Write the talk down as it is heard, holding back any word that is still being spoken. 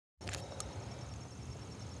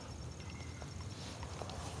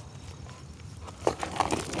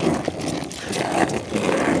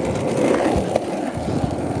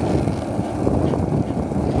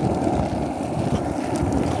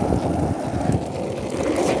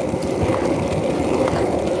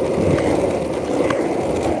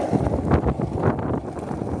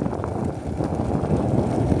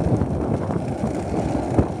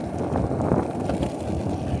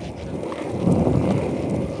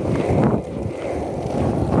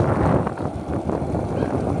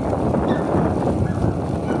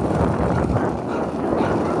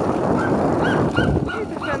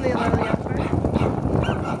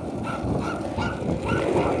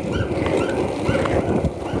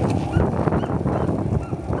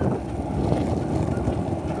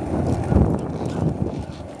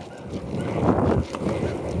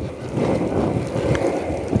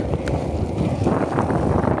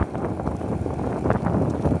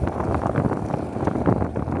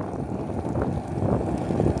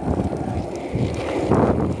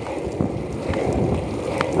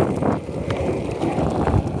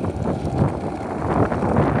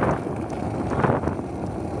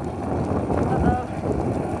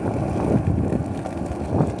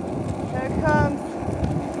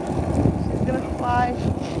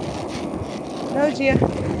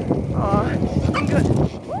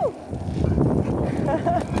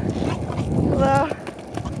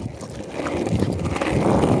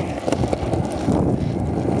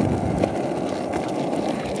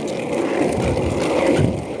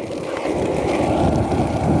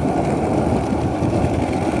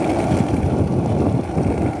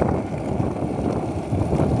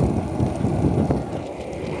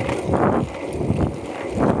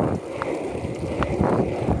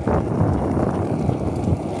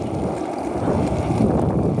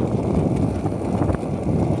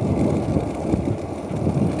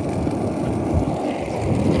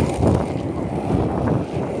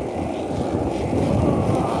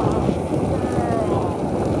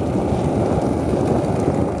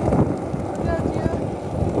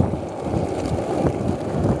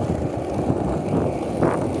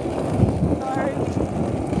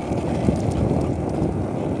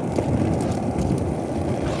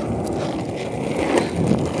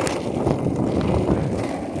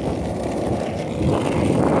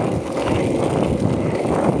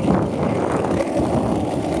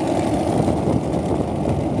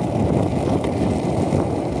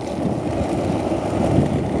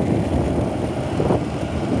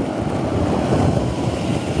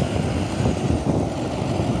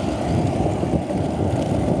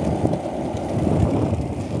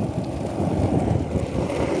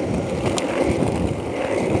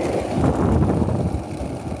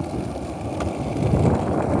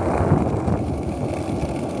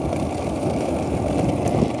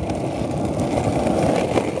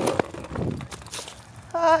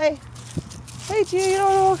Hey, Gia, you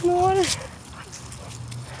don't want to walk in the water?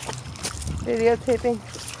 Videotaping.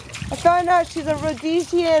 I found out she's a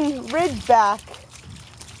Rhodisian Ridgeback.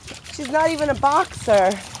 She's not even a boxer.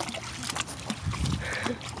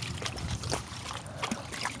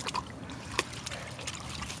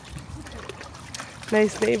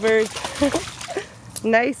 Nice neighbors.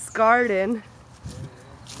 Nice garden.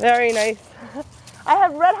 Very nice. I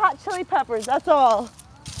have red hot chili peppers, that's all.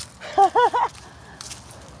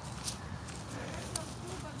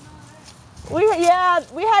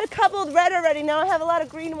 We had a couple of red already. Now I have a lot of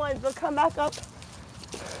green ones. They'll come back up.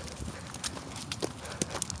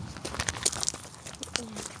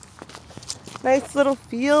 Nice little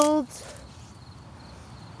fields.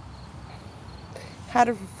 Had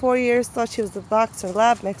her for 4 years. Thought she was a boxer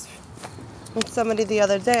lab mix. And somebody the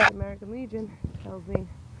other day at American Legion tells me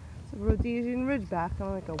it's a Rhodesian Ridgeback.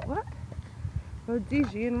 I'm like, a what?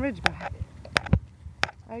 Rhodesian Ridgeback.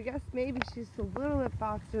 I guess maybe she's a little bit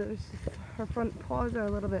boxer. It's just her front paws are a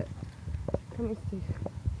little bit. Let me see.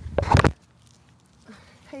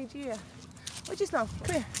 Hey, Gia. What you smell?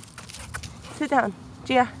 Come here. Sit down,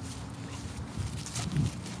 Gia.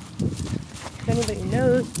 If anybody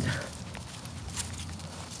knows.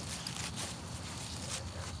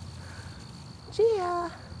 Gia.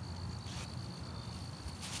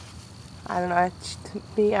 I don't know. To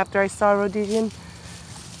me, after I saw Rhodesian,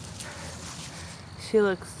 she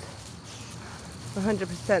looks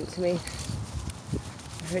 100% to me.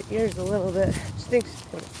 Her ears a little bit. She thinks she's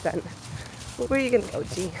gonna send. Well, where are you gonna go,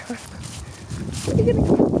 G? Where are you gonna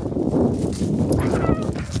go?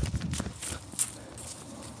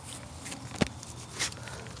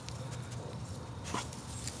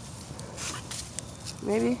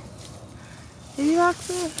 Maybe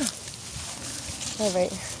boxer. All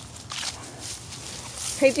right.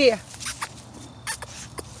 Hey, Gia.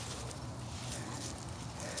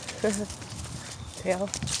 Tail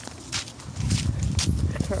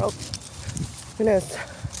curled. Who knows?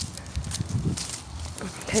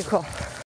 Okay, cool.